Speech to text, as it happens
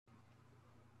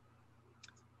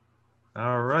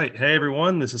All right. Hey,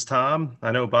 everyone. This is Tom.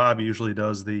 I know Bob usually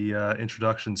does the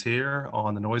introductions here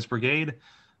on the Noise Brigade,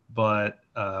 but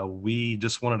we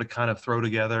just wanted to kind of throw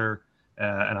together,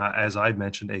 as I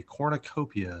mentioned, a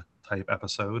cornucopia type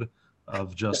episode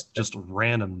of just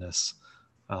randomness.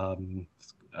 Um,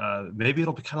 Maybe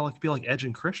it'll be kind of like be like Edge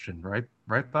and Christian, right?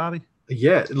 Right, Bobby?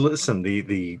 Yeah, listen,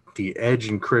 the Edge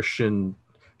and Christian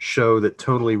show that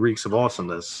totally reeks of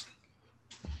awesomeness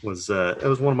was it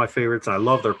was one of my favorites, and I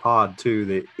love their pod too,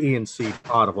 the ENC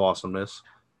pod of awesomeness.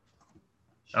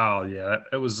 Oh yeah,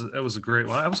 it was a great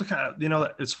one. I was kind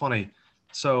of, it's funny.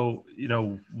 So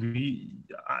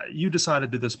you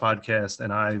decided to do this podcast,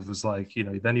 and I was like,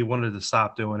 then you wanted to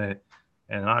stop doing it,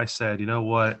 and I said, you know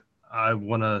what, I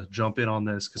want to jump in on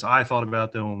this because I thought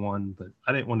about doing one, but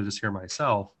I didn't want to just hear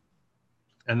myself.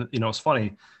 And it's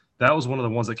funny, that was one of the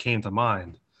ones that came to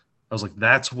mind. I was like,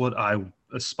 that's what I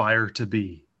aspire to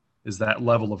be, is that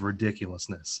level of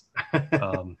ridiculousness.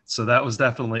 So that was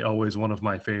definitely always one of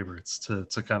my favorites to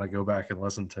kind of go back and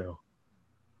listen to.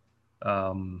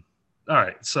 Um, all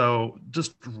right, so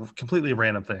just completely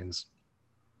random things.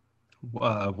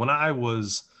 When I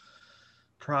was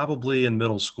probably in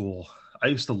middle school, I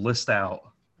used to list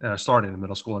out, and I started in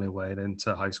middle school anyway, and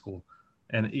into high school.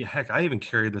 And heck, I even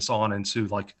carried this on into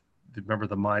like, remember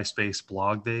the MySpace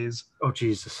blog days? Oh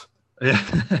Jesus. Yeah.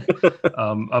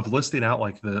 Of listing out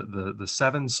like the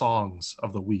seven songs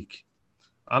of the week.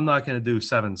 I'm not going to do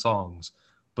seven songs,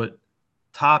 but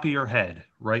top of your head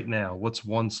right now, what's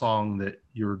one song that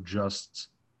you're just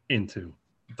into?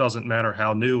 Doesn't matter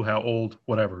how new, how old,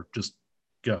 whatever, just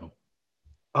go.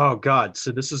 Oh God,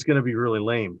 so this is gonna be really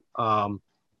lame.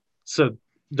 So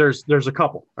there's a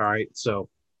couple. All right, so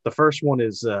the first one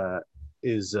is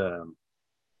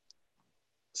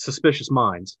Suspicious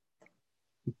Minds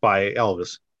by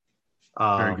Elvis.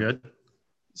 Very Um, good.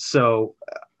 so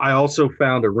I also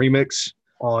found a remix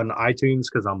on iTunes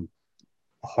because I'm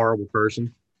a horrible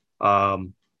person,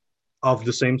 um, of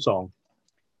the same song.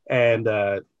 And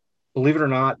believe it or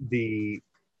not, the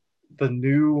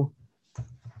new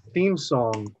theme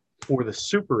song for the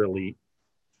Super Elite,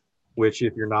 which,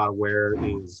 if you're not aware,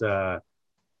 is the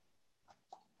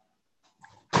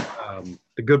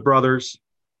Good Brothers,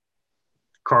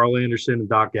 Carl Anderson and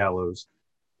Doc Gallows,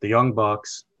 the Young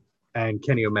Bucks, and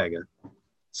Kenny Omega.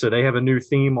 So they have a new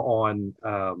theme on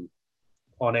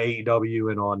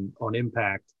AEW and on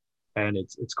Impact, and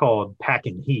it's called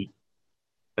Packing Heat,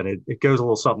 and it goes a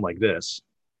little something like this.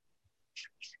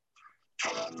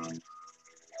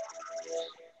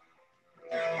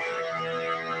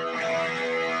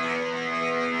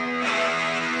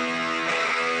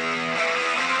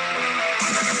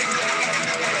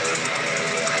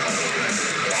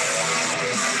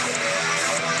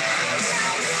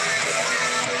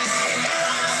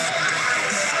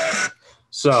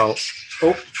 So,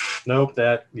 oh, nope,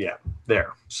 that, yeah,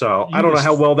 there. So I You don't know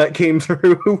how just, well that came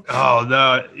through. oh,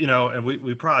 no, and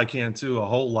we probably can't do a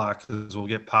whole lot because we'll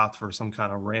get popped for some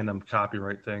kind of random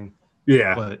copyright thing.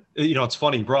 Yeah. But, it's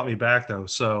funny, you brought me back though.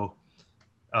 So,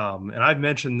 and I've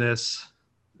mentioned this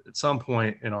at some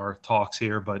point in our talks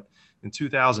here, but in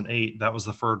 2008, that was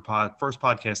the first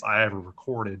podcast I ever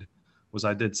recorded. Was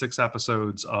I did 6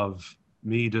 episodes of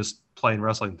me just playing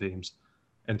wrestling themes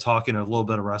and talking a little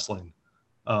bit of wrestling.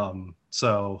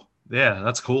 So yeah,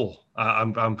 that's cool.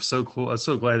 I'm so cool. I'm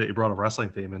so glad that you brought a wrestling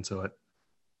theme into it.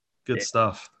 Good Yeah.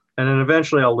 stuff. And then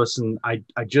eventually I'll listen. I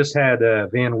just had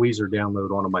Van Weezer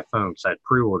download onto my phone because I'd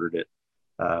pre-ordered it,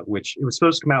 which it was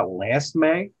supposed to come out last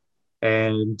May,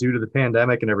 and due to the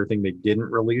pandemic and everything, they didn't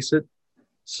release it.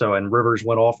 So, and Rivers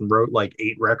went off and wrote like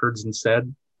 8 records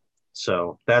instead.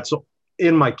 So that's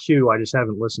in my queue. I just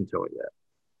haven't listened to it yet.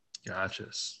 Gotcha.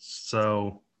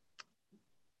 So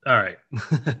all right.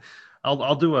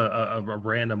 I'll do a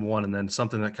random one and then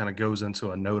something that kind of goes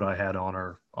into a note I had on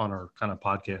our kind of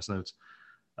podcast notes.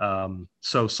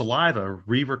 So Saliva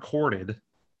re-recorded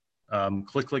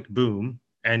Click Click Boom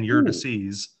and Your Ooh,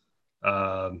 Disease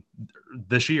um,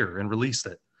 this year and released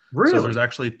it. So there's really?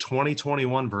 actually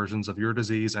 2021 versions of Your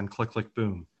Disease and Click Click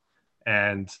Boom.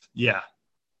 And yeah,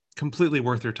 completely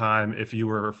worth your time if you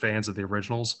were fans of the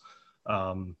originals.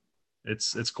 Um,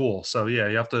 it's cool. So yeah,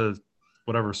 you have to,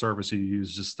 whatever service you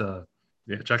use, just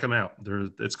yeah, check them out.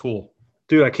 It's cool.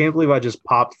 Dude, I can't believe I just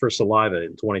popped for Saliva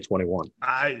in 2021.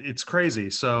 It's crazy.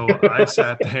 So I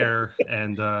sat there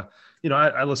and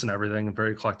I listen to everything. I'm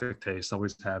very eclectic taste,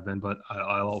 always have been, but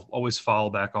I'll always fall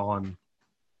back on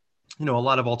a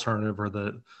lot of alternative or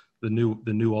the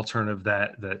new alternative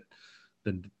that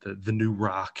the new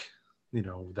rock,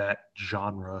 that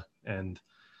genre. And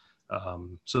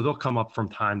so they'll come up from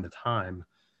time to time.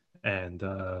 And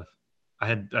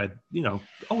I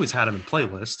always had him in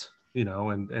playlist,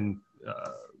 and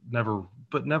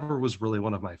never was really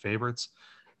one of my favorites.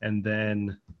 And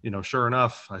then, sure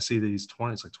enough, I see these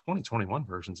it's like 2021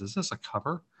 versions. Is this a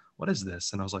cover? What is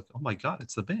this? And I was like, oh my God,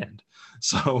 it's the band.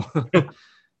 So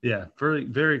yeah, very,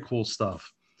 very cool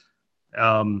stuff.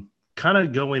 Kind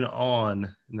of going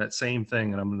on in that same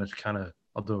thing, and I'm going to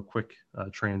I'll do a quick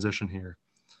transition here.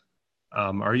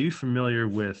 Are you familiar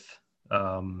with,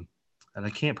 and I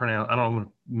don't want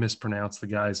to mispronounce the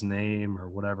guy's name or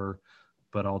whatever,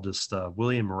 but I'll just,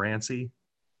 William Morancy,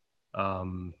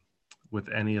 with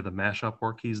any of the mashup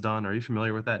work he's done. Are you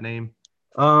familiar with that name?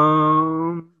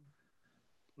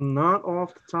 Not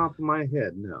off the top of my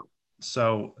head, no.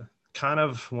 So kind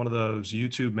of one of those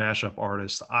YouTube mashup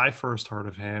artists. I first heard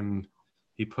of him.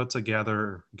 He put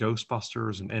together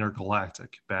Ghostbusters and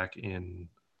Intergalactic back in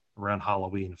around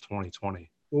Halloween of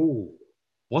 2020. Ooh.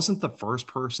 Wasn't the first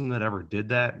person that ever did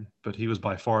that, but he was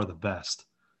by far the best.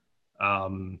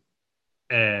 And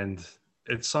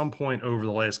at some point over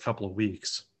the last couple of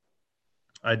weeks,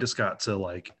 I just got to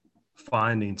like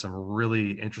finding some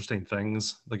really interesting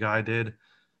things the guy did.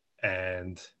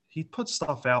 And he put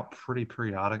stuff out pretty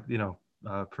periodic,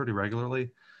 pretty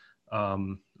regularly.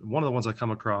 One of the ones I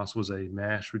come across was a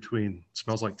mash between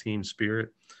Smells Like Teen Spirit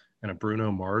and a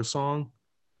Bruno Mars song.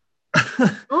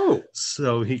 Oh,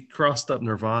 so he crossed up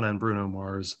Nirvana and Bruno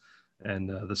Mars, and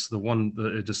this is the one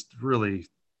that it just really,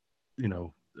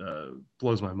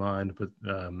 blows my mind. But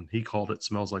he called it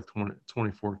 "Smells Like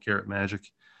 24 Karat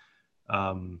Magic."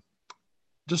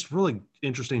 Just really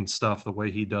interesting stuff. The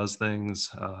way he does things,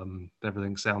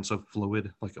 everything sounds so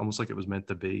fluid, like almost like it was meant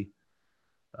to be.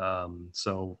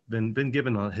 So been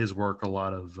given his work a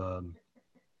lot of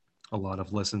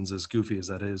listens, as goofy as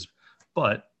that is,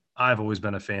 but I've always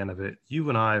been a fan of it. You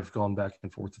and I have gone back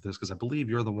and forth with this because I believe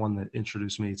you're the one that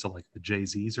introduced me to like the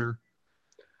Jay-Zer.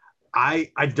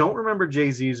 I don't remember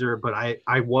Jay-Zer, but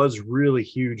I was really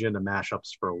huge into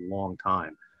mashups for a long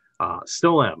time.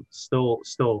 Still am. Still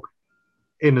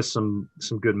into some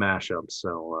good mashups.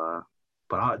 So,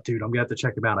 dude, I'm gonna have to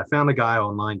check him out. I found a guy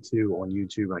online too on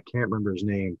YouTube. I can't remember his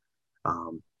name.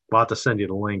 I'll have to send you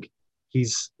the link.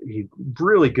 He's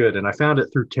really good, and I found it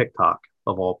through TikTok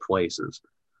of all places,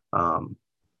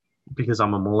 because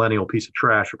I'm a millennial piece of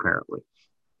trash apparently.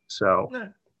 So,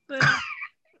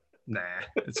 nah,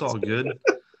 it's all good.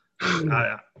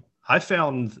 I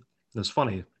found this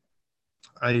funny.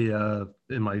 In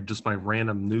my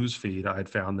random news feed, I had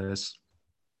found this,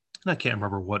 and I can't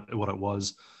remember what it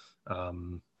was.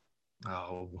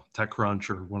 TechCrunch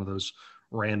or one of those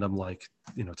random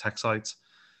tech sites,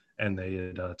 and they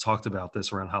had talked about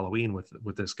this around Halloween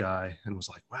with this guy, and was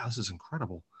like, wow, this is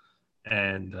incredible.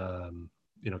 And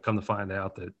come to find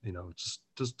out that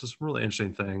just really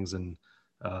interesting things. And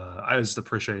I just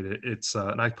appreciate it. It's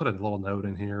and I put a little note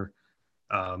in here.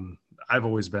 I've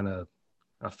always been a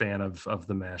fan of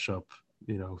the mashup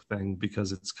thing,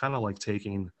 because it's kind of like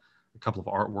taking a couple of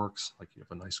artworks, like you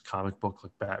have a nice comic book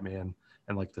like Batman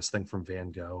and like this thing from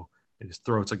Van Gogh, and just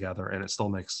throw it together, and it still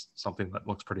makes something that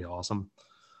looks pretty awesome.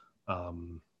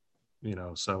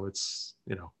 So it's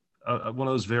one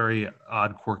of those very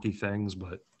odd, quirky things,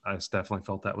 but I just definitely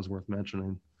felt that was worth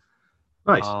mentioning.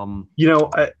 Nice.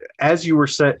 As you were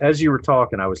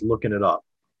talking, I was looking it up,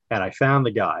 and I found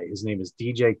the guy. His name is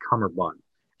DJ Cummerbund,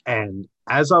 and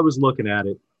as I was looking at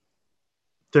it,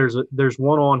 there's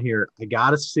one on here. I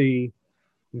gotta see.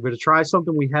 I'm going to try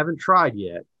something we haven't tried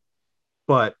yet,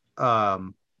 but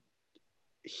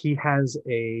he has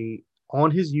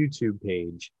on his YouTube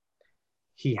page.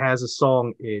 He has a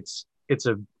song. It's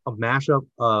a mashup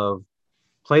of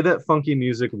Play That Funky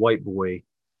Music, White Boy,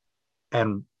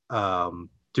 and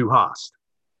Du Hast.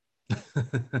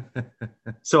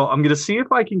 So I'm going to see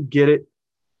if I can get it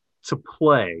to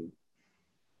play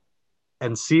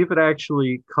and see if it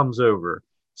actually comes over.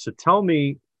 So tell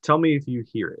me if you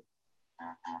hear it.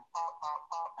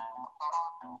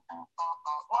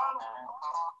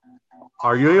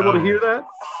 Are you able to hear that?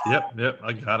 Yep,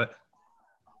 I got it.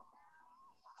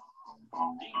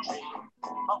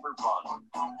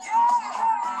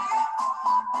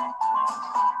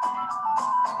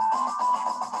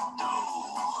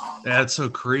 Yeah, it's so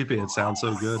creepy. It sounds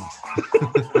so good.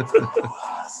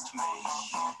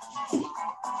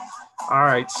 All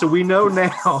right, so we know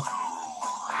now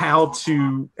how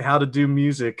to do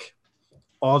music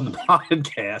on the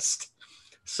podcast.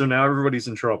 So now everybody's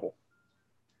in trouble.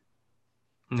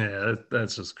 Yeah,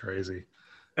 that's just crazy.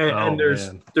 And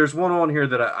there's one on here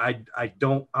that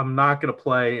I'm not gonna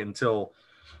play until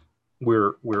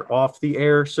we're off the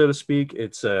air, so to speak.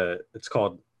 It's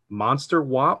called Monster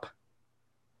Wop.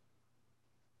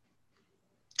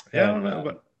 Yeah, I And, don't know,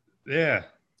 but yeah,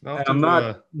 I'll have and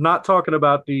I'm to. not talking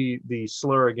about the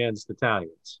slur against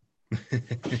Italians.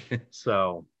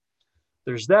 So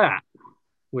there's that,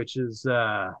 which is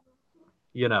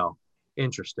you know,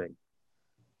 interesting.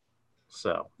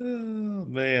 So Oh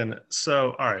man.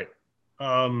 So all right.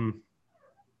 Um,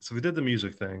 so we did the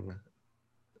music thing.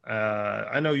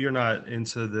 I know you're not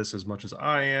into this as much as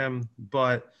I am,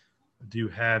 but do you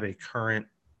have a current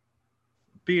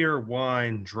beer,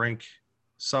 wine, drink,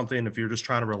 something? If you're just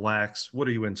trying to relax, what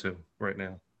are you into right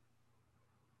now?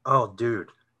 oh dude,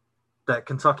 that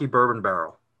Kentucky Bourbon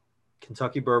Barrel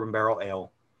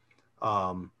Ale.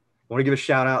 I want to give a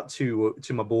shout out to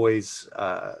my boys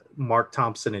Mark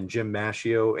Thompson and Jim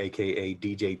Maschio, aka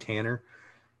DJ Tanner.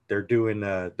 They're doing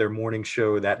their morning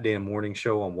show, that damn morning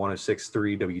show on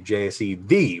 106.3 WJSE,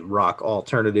 the rock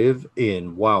alternative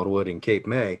in Wildwood and Cape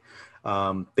May.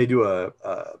 They do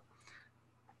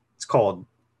it's called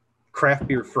Craft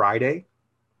Beer Friday,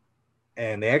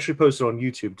 and they actually post it on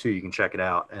YouTube too. You can check it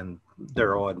out, and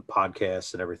they're on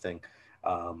podcasts and everything.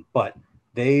 But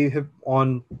they have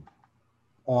on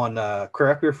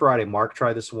Craft Beer Friday. Mark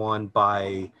tried this one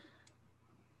by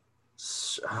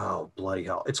oh bloody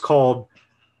hell! It's called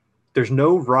 "There's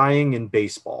No Ryeing in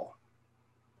Baseball,"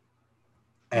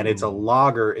 and it's a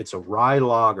lager. It's a rye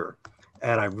lager,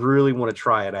 and I really want to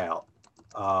try it out.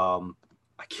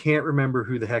 I can't remember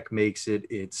who the heck makes it.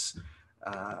 It's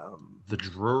The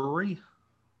Drury?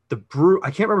 the brew.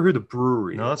 I can't remember who the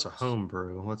brewery No, that's a is. home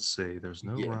brew. Let's see. There's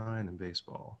no Yeah, Ryan in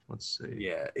baseball. Let's see.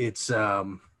 yeah. It's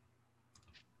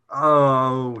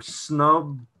oh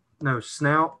snub no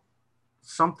snout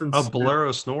something Oh, snout.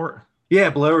 Bolero Snort. Yeah,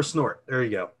 Blower Snort. There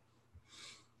you go.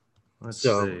 Let's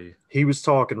So see. he was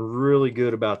talking really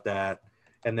good about that.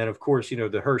 And then of course,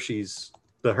 the Hershey's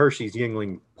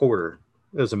Yingling Porter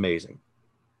is amazing.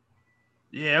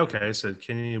 Yeah, okay. So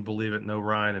can you believe it? No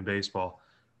Ryan in baseball.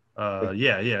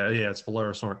 Yeah. It's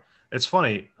Bolero Snort. It's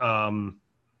funny. I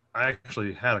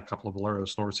actually had a couple of Bolero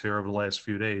Snorts here over the last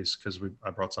few days because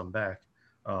I brought some back.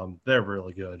 They're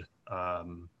really good.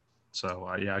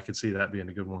 Yeah, I could see that being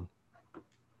a good one.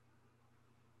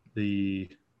 The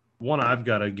one I've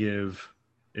got to give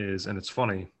is, and it's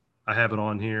funny, I have it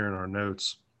on here in our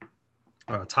notes.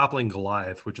 Toppling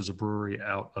Goliath, which is a brewery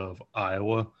out of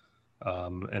Iowa,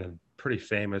 and a pretty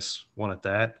famous one at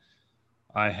that.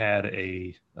 I had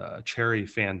a cherry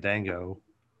fandango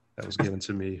that was given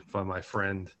to me by my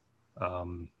friend You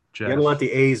gotta let Jeff.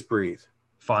 the A's breathe.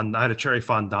 I had a cherry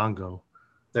fandango,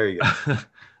 There you go.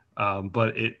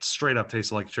 but it straight up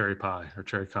tasted like cherry pie or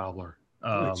cherry cobbler,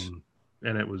 Nice.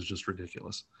 and it was just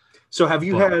ridiculous. So have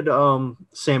you But had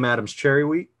Sam Adams Cherry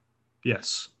Wheat?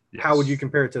 yes, How would you yes.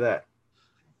 compare it to that?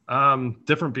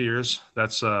 Different beers.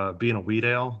 That's being a wheat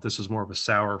ale. This is more of a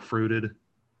sour fruited.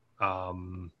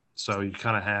 So you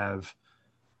kind of have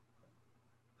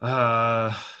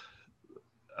uh,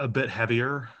 a bit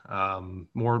heavier,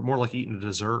 more like eating a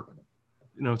dessert,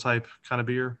 type kind of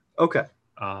beer. Okay.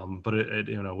 But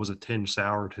it was a tinge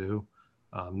sour too,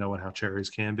 knowing how cherries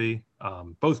can be.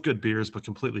 Both good beers, but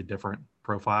completely different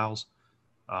profiles.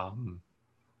 Um,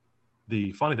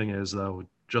 the funny thing is, though,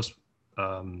 just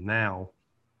now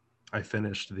I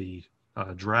finished the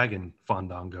Dragon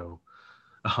Fandango,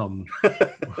 um, I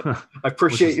which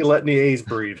appreciate is you letting the A's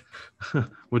breathe.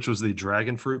 which was the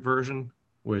dragon fruit version.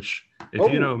 Which, if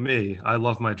you Oh, know me, I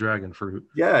love my dragon fruit.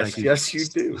 Thank yes, you. yes, you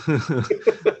do.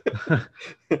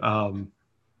 um,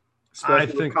 I Especially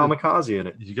with think that kamikaze in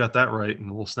it. you got that right, and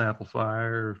a little Snapple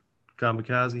Fire,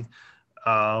 Kamikaze.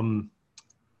 Um,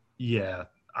 yeah,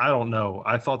 I don't know.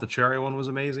 I thought the cherry one was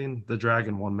amazing. The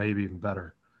dragon one maybe even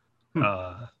better.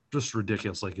 Hmm. Just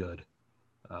ridiculously good.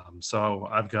 So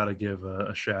I've got to give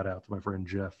a shout out to my friend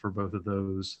Jeff for both of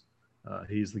those.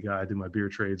 He's the guy I do my beer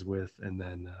trades with, and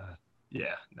then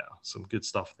some good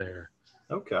stuff there.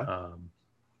 Okay.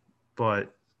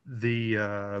 But the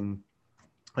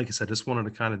like I said, just wanted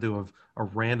to kind of do a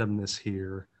randomness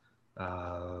here.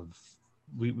 Uh,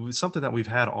 we something that we've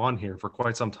had on here for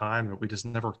quite some time that we just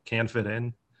never can fit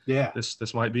in. Yeah,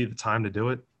 This might be the time to do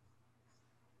it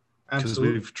because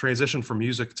absolutely. we've transitioned from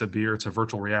music to beer to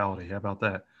virtual reality. How about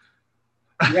that?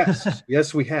 Yes,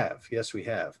 yes, we have. Yes, we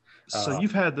have. So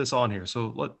you've had this on here. So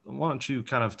why don't you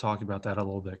kind of talk about that a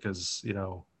little bit? Because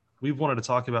we've wanted to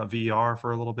talk about VR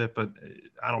for a little bit, but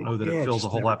I don't know that it Yeah, it fills a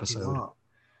just whole never came episode. up.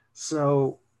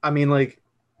 So, I mean, like,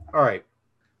 all right,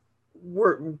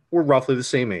 we're roughly the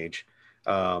same age.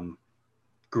 Um,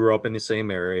 Grew up in the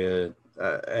same area,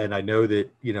 and I know that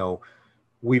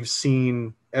we've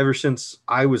seen ever since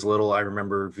I was little. I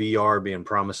remember VR being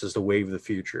promised as the wave of the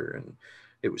future, and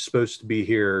it was supposed to be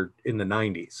here in the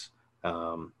 '90s.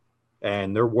 Um,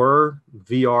 And there were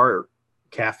VR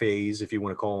cafes, if you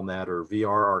want to call them that, or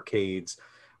VR arcades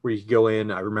where you could go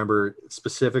in. I remember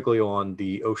specifically on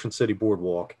the Ocean City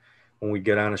Boardwalk when we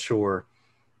get on ashore,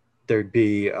 there'd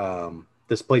be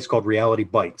this place called Reality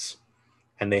Bites,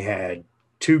 and they had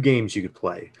two games you could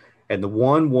play. And the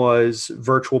one was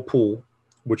Virtual Pool,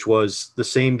 which was the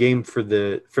same game for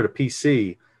the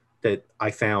PC that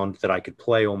I found that I could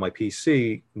play on my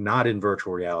PC, not in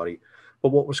virtual reality. But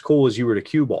what was cool is you were the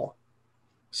cue ball.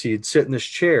 So you'd sit in this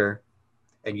chair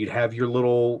and you'd have your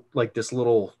little, like this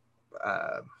little,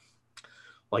 uh,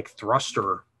 like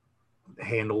thruster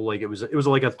handle. Like it was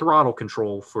like a throttle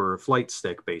control for a flight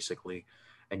stick, basically.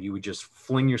 And you would just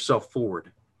fling yourself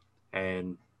forward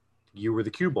and you were the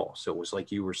cue ball. So it was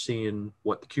like you were seeing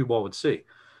what the cue ball would see.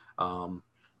 Um,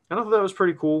 I thought that was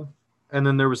pretty cool. And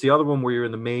then there was the other one where you're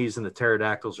in the maze and the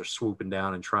pterodactyls are swooping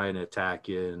down and trying to attack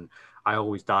you. And I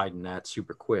always died in that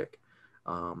super quick.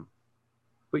 Um,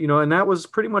 but and that was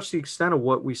pretty much the extent of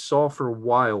what we saw for a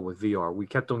while with VR. We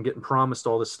kept on getting promised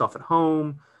all this stuff at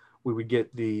home. We would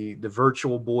get the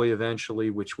Virtual Boy eventually,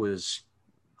 which was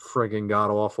friggin' god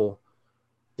awful.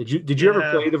 Did you ever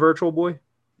Yeah, play the Virtual Boy?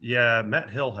 yeah. Matt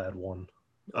Hill had one.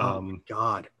 Oh my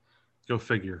god. Go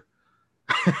figure.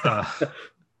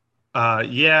 Uh,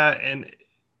 yeah, and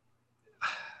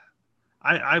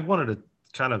I wanted to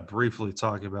kind of briefly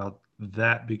talk about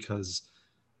that because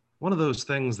one of those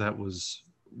things that was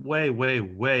way, way,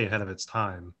 way ahead of its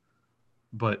time,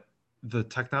 but the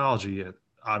technology it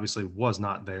obviously was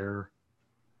not there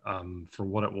for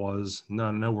what it was.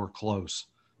 Nowhere close.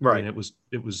 I mean, Right.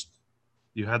 it was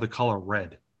you had the color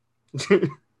red.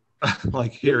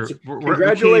 Like here, we can't even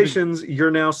Congratulations, you're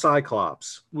now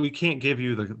Cyclops. we can't give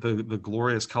you the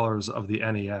glorious colors of the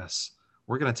NES.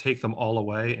 We're going to take them all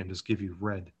away and just give you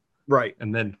red. Right.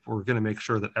 And then we're going to make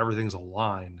sure that everything's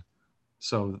aligned.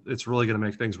 So it's really going to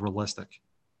make things realistic.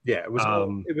 Yeah, it was all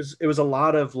Um, it was a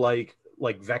lot of like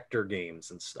vector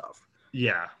games and stuff.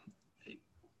 yeah,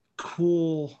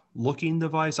 cool looking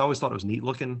device. I always thought it was neat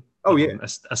looking Oh yeah.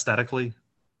 aesthetically.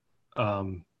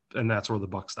 And that's where the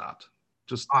buck stopped.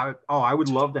 Just I would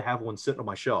love to have one sitting on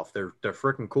my shelf. They're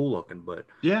freaking cool looking, but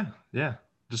yeah, yeah.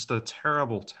 Just a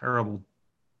terrible, terrible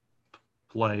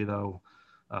play though.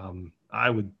 I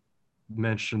would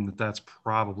mention that that's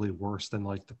probably worse than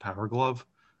like the Power Glove.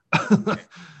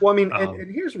 well, I mean, and, um,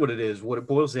 and here's what it is. What it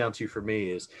boils down to for me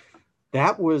is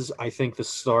that was, I think, the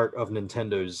start of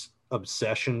Nintendo's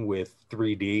obsession with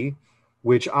 3D,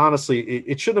 which honestly,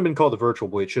 it shouldn't have been called the Virtual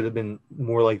Boy. It should have been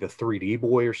more like the 3D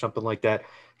Boy or something like that.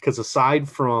 Because aside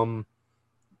from,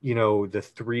 the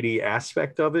 3D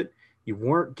aspect of it, you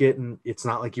weren't getting, it's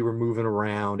not like you were moving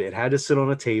around. It had to sit on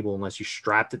a table unless you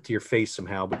strapped it to your face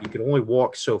somehow, but you could only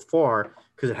walk so far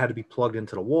because it had to be plugged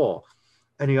into the wall.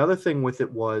 And the other thing with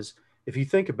it was, if you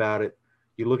think about it,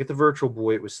 you look at the Virtual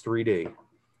Boy, it was 3D.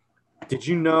 Did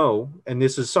you know, and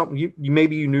this is something you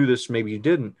maybe you knew this, maybe you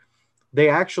didn't, the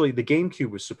GameCube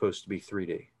was supposed to be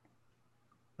 3D.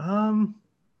 um,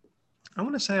 I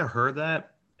want to say I heard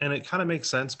that, and it kind of makes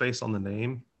sense based on the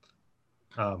name,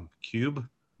 Cube.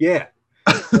 Yeah.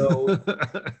 So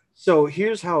so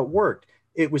here's how it worked.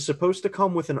 It was supposed to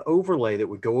come with an overlay that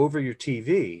would go over your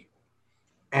TV,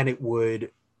 and it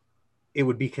would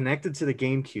be connected to the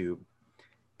GameCube,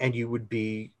 and you would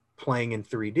be playing in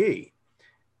 3D.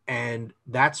 And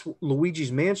that's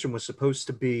Luigi's Mansion was supposed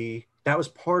to be. That was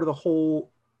part of the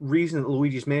whole reason that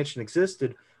Luigi's Mansion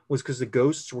existed, was because the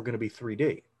ghosts were going to be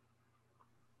 3D.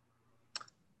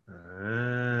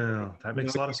 Oh, that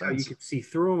makes a lot of How you sense. could see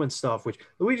through them and stuff. Which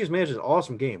Luigi's Mansion is an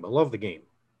awesome game. I love the game,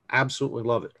 absolutely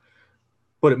love it.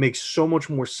 But it makes so much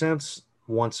more sense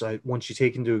once you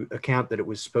take into account that it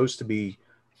was supposed to be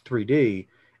 3D,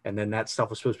 and then that stuff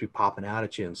was supposed to be popping out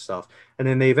at you and stuff. And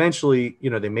then they eventually,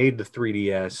 they made the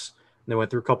 3DS, and they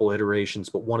went through a couple of iterations.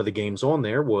 But one of the games on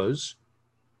there was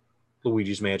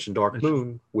Luigi's Mansion Dark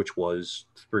Moon, which was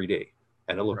 3D,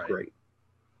 and it looked Right. great.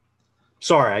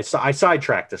 Sorry, I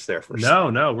sidetracked us there for a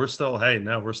second. No, we're still, hey,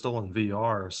 no, we're still in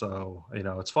VR. So,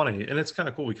 it's funny and it's kind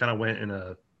of cool. We kind of went in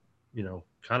a,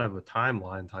 kind of a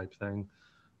timeline type thing.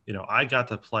 I got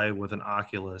to play with an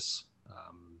Oculus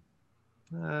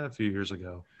a few years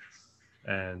ago,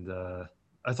 and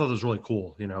I thought it was really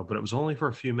cool, but it was only for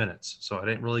a few minutes. So I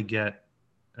didn't really get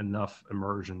enough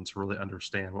immersion to really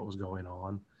understand what was going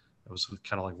on. It was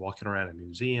kind of like walking around a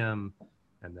museum,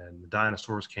 and then the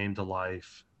dinosaurs came to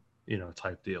life,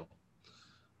 type deal.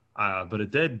 But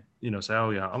it did, say,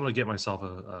 oh yeah, I'm gonna get myself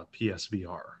a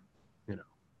PSVR,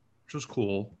 which was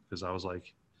cool because I was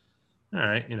like, all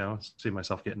right, see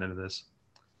myself getting into this.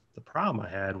 The problem I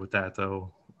had with that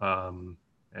though,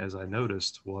 as I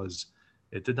noticed, was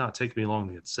it did not take me long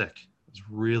to get sick. It's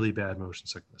really bad motion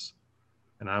sickness.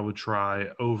 And I would try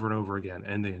over and over again.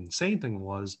 And the insane thing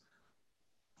was,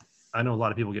 I know a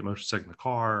lot of people get motion sick in the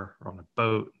car or on a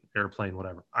boat, airplane,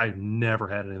 whatever. I've never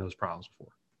had any of those problems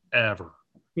before, ever.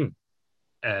 Hmm.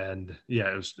 And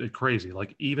yeah, it was crazy.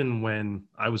 Like even when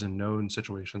I was in known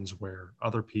situations where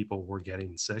other people were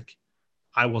getting sick,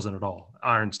 I wasn't at all.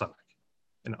 Iron stomach,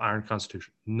 an iron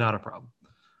constitution, not a problem.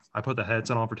 I put the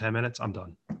headset on for 10 minutes, I'm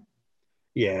done.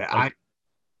 Yeah, Like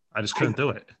I just couldn't do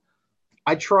it.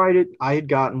 I tried it. I had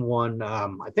gotten one,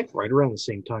 I think right around the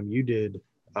same time you did.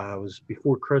 It was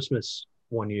before Christmas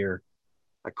one year.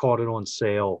 I caught it on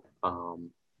sale,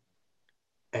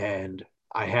 and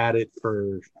I had it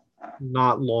for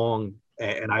not long,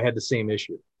 and I had the same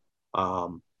issue.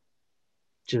 Um,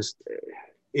 just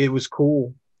it was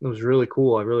cool. It was really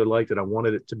cool. I really liked it. I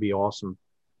wanted it to be awesome,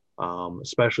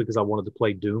 especially because I wanted to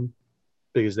play Doom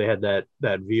because they had that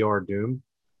VR Doom,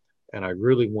 and I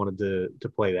really wanted to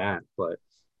play that, but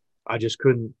I just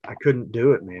couldn't. I couldn't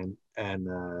do it, man.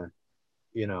 And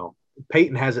you know,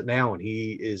 Peyton has it now, and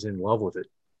he is in love with it.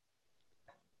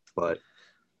 But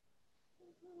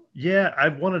Yeah, I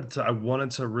wanted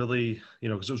to really,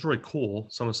 because it was really cool.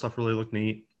 Some of the stuff really looked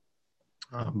neat.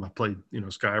 I played,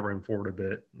 Skyrim for it a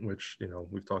bit, which,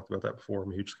 we've talked about that before.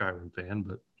 I'm a huge Skyrim fan,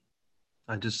 but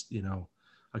I just,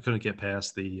 I couldn't get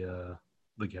past the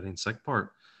getting sick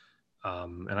part.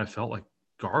 And I felt like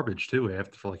garbage too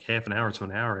after for like half an hour to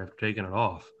an hour after taking it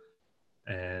off.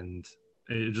 And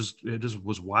it just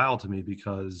was wild to me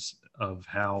because of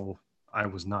how I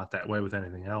was not that way with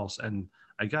anything else. And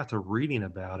I got to reading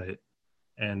about it,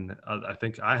 and I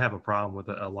think I have a problem with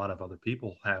it. A lot of other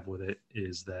people have with it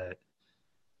is that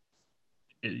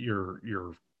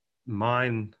your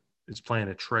mind is playing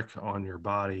a trick on your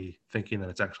body, thinking that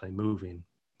it's actually moving,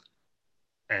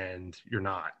 and you're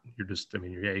not. You're just, I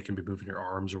mean, yeah, you can be moving your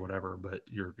arms or whatever, but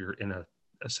you're in a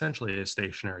essentially a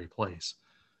stationary place.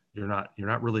 You're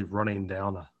not really running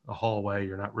down a hallway.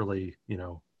 You're not really,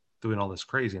 doing all this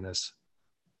craziness,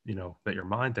 that your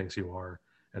mind thinks you are,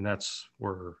 and that's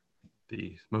where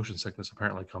the motion sickness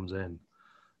apparently comes in.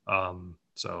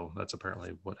 So that's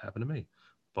apparently what happened to me.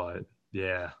 But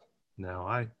yeah, no,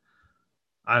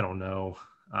 I don't know.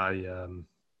 Did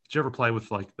you ever play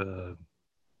with like the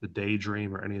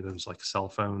Daydream or any of those like cell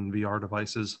phone VR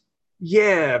devices?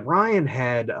 yeah, Ryan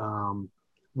had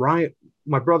Ryan,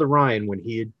 my brother Ryan, when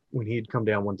he had come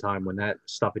down one time when that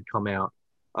stuff had come out.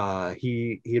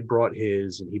 He had brought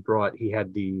his, and he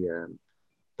had the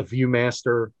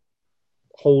ViewMaster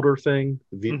holder thing,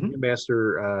 the Mm-hmm.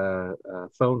 ViewMaster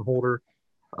phone holder,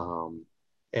 um,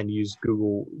 and used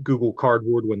Google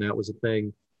Cardboard when that was a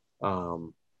thing.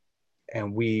 Um,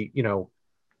 and we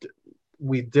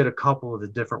did a couple of the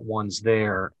different ones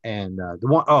there, and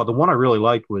the one I really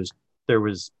liked was there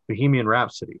was Bohemian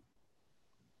Rhapsody,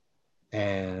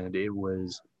 and it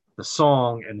was the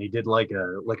song, and they did like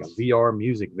a VR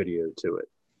music video to it.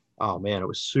 Oh man, it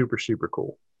was super super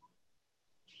cool.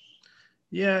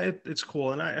 Yeah, it's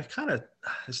cool, and I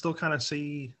still kind of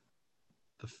see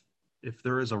the if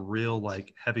there is a real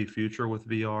like heavy future with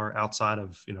VR outside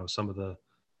of some of the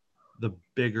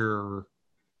bigger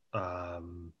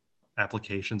um,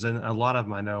 applications, and a lot of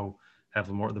them I know have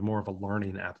the more of a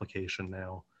learning application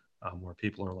now, where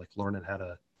people are like learning how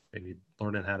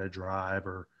to drive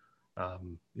or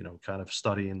kind of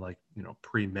studying like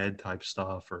pre-med type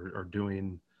stuff or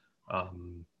doing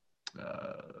um,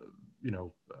 uh,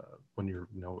 when you're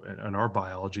in our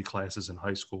biology classes in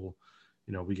high school,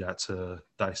 we got to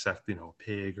dissect a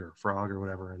pig or frog or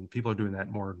whatever, and people are doing that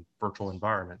more in virtual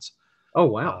environments, Oh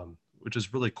wow. which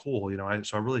is really cool.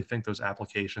 So I really think those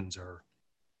applications are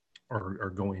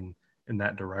going in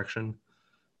that direction.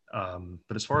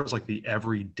 But as far as like the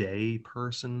everyday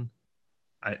person,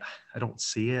 I don't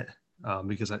see it,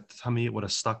 because to me it would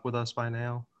have stuck with us by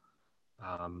now.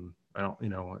 I don't,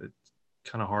 it's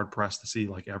kind of hard pressed to see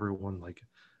like everyone like,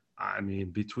 I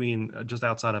mean, between just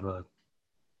outside of a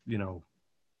you know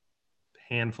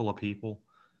handful of people,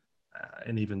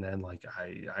 and even then, like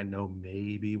I know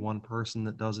maybe one person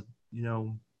that does it,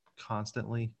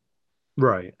 constantly.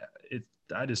 Right. It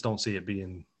I just don't see it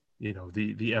being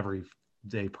the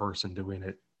everyday person doing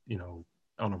it,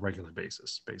 on a regular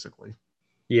basis, basically.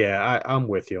 Yeah, I'm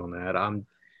with you on that.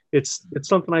 It's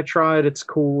something I tried. It's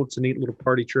cool. It's a neat little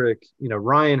party trick.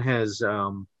 Ryan has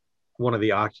one of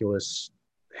the Oculus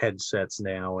headsets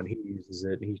now, and he uses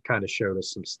it. He kind of showed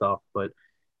us some stuff, but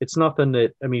it's nothing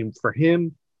that, I mean, for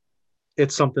him,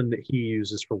 it's something that he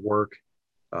uses for work,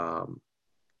 um,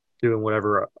 doing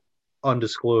whatever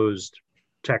undisclosed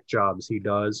tech jobs he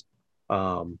does.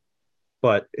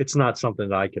 But it's not something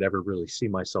that I could ever really see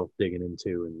myself digging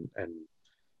into and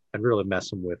and really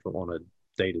messing with on a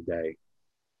day to day.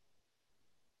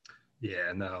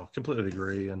 Yeah, no, completely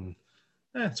agree. And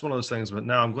it's one of those things. But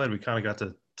now I'm glad we kind of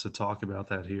got to talk about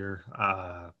that here.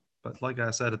 But like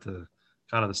I said at the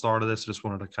kind of the start of this, just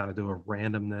wanted to kind of do a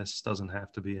randomness. Doesn't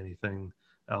have to be anything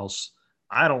else.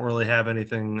 I don't really have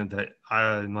anything that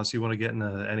unless you want to get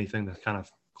into anything to kind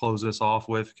of close this off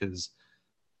with, because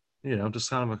just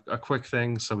kind of a quick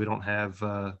thing, so we don't have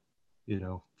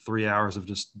 3 hours of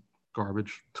just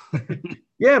garbage.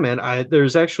 Yeah, man.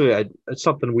 There's actually it's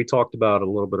something we talked about a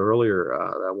little bit earlier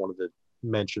that I wanted to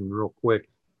mention real quick.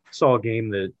 Saw a game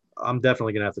that I'm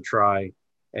definitely gonna have to try,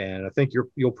 and I think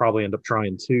you'll probably end up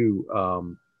trying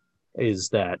too. Is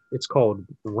that it's called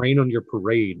Rain on Your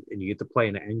Parade, and you get to play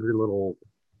an angry little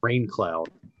rain cloud,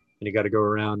 and you got to go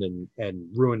around and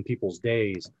ruin people's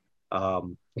days.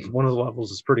 One of the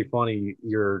levels is pretty funny.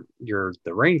 You're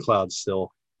the rain cloud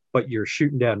still, but you're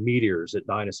shooting down meteors at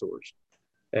dinosaurs,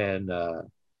 and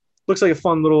looks like a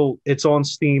fun little. It's on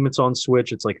Steam. It's on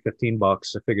Switch. It's like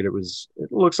 $15. I figured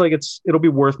it looks like it'll be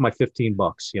worth my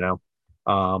 $15.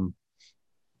 Um,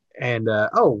 and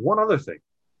one other thing.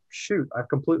 Shoot, I've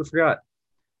completely forgot.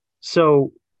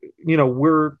 So,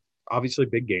 we're obviously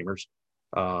big gamers.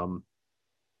 Um,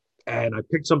 and I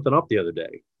picked something up the other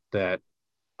day that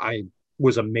I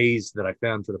was amazed that I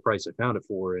found for the price I found it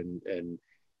for,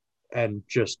 and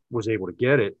just was able to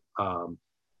get it.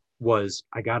 Was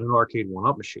I got an arcade one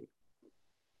up machine.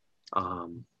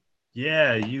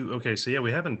 Yeah, okay? So yeah,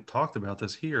 we haven't talked about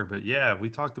this here, but yeah, we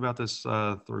talked about this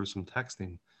through some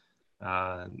texting.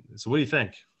 So what do you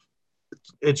think?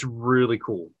 It's really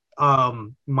cool.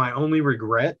 My only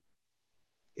regret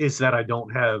is that I don't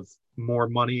have more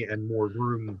money and more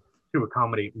room to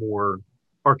accommodate more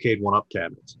arcade one up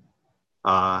cabinets.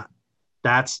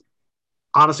 That's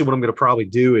honestly what I'm going to probably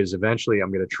do is eventually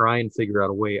I'm going to try and figure out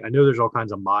a way. I know there's all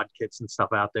kinds of mod kits and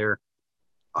stuff out there.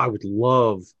 I would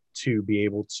love to be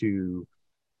able to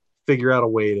figure out a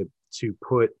way to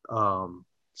put some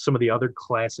of the other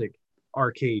classic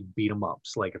arcade beat 'em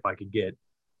ups, like if I could get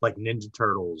like Ninja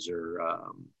Turtles or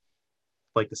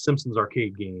like the Simpsons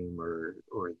arcade game or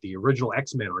the original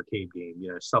X-Men arcade game,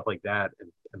 stuff like that,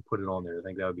 and put it on there. I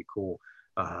think that would be cool.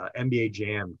 NBA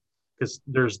Jam, because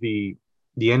there's the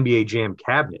NBA Jam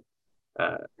cabinet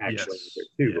actually Yes. there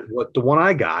too. Yeah. But what the one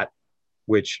I got,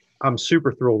 which I'm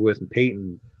super thrilled with, and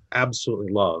Peyton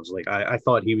absolutely loves. Like I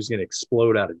thought he was going to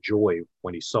explode out of joy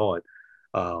when he saw it.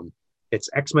 It's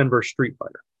X-Men versus Street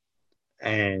Fighter,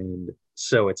 and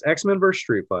so it's X-Men versus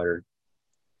Street Fighter,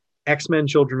 X-Men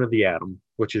Children of the Atom,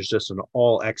 which is just an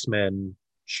all X-Men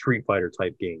Street Fighter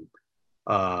type game.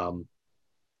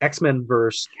 X-Men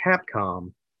versus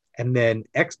Capcom, and then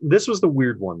this was the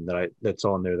weird one that's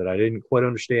on there that I didn't quite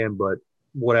understand, but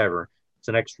whatever. It's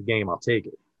an extra game, I'll take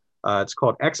it. It's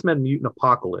called X-Men Mutant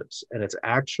Apocalypse, and it's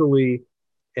actually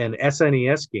an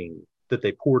SNES game that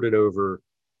they ported over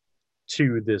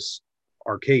to this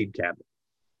arcade cabinet.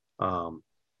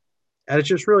 And it's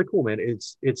just really cool, man.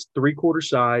 It's 3/4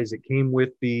 size. It came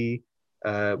with the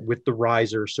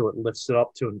riser, so it lifts it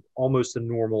up to almost a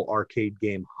normal arcade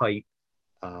game height.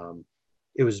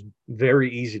 It was very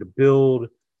easy to build.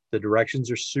 The directions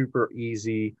are super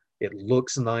easy. It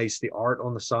looks nice. The art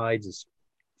on the sides is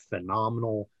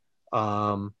phenomenal.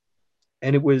 And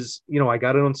it was, I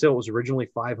got it on sale. It was originally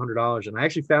 $500, and I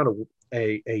actually found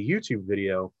a YouTube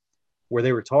video where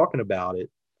they were talking about it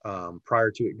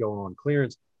prior to it going on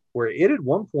clearance, where it at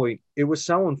one point it was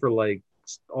selling for like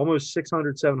almost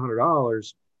 $600,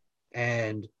 $700,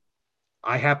 and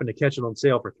I happened to catch it on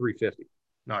sale for $350.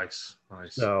 Nice.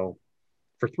 So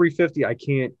for $350, I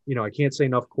can't say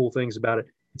enough cool things about it.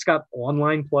 It's got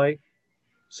online play,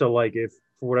 so like if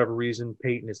for whatever reason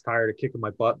Peyton is tired of kicking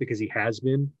my butt, because he has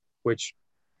been, which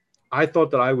I thought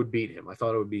that I would beat him. I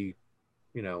thought it would be,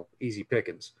 easy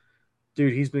pickings.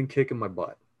 Dude, he's been kicking my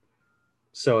butt.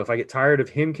 So if I get tired of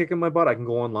him kicking my butt, I can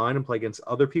go online and play against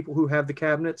other people who have the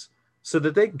cabinets so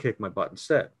that they can kick my butt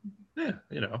instead. Yeah,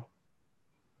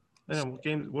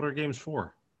 what are games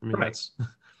for? I mean, Right.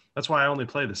 that's why I only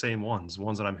play the same ones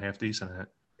that I'm half decent at.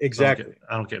 Exactly.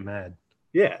 I don't get mad.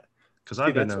 Yeah. Because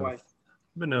I've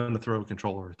been known to throw a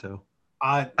controller or two.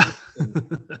 I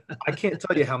can't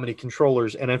tell you how many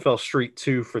controllers NFL Street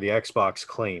 2 for the Xbox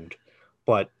claimed,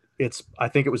 but I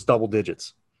think it was double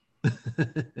digits.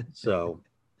 So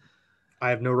I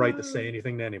have no right to say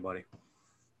anything to anybody.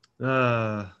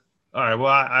 All right. Well,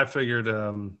 I figured,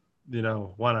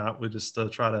 why not? We just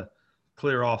try to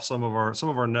clear off some of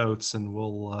our notes, and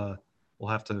we'll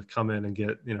have to come in and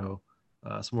get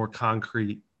some more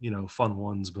concrete fun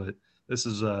ones. But this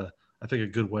is I think a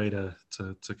good way to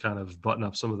kind of button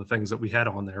up some of the things that we had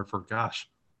on there for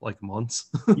like months.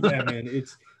 Yeah, man,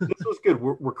 this was good.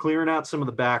 We're clearing out some of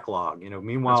the backlog.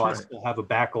 Meanwhile, That's I right. still have a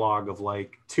backlog of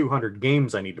like 200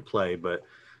 games I need to play, but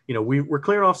we're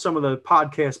clearing off some of the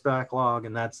podcast backlog,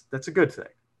 and that's a good thing.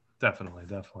 Definitely.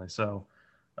 So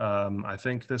I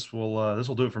think this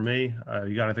will do it for me.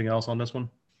 You got anything else on this one?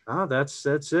 That's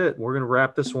it. We're gonna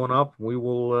wrap this one up. We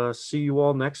will see you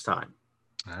all next time.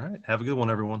 All right. Have a good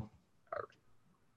one, everyone.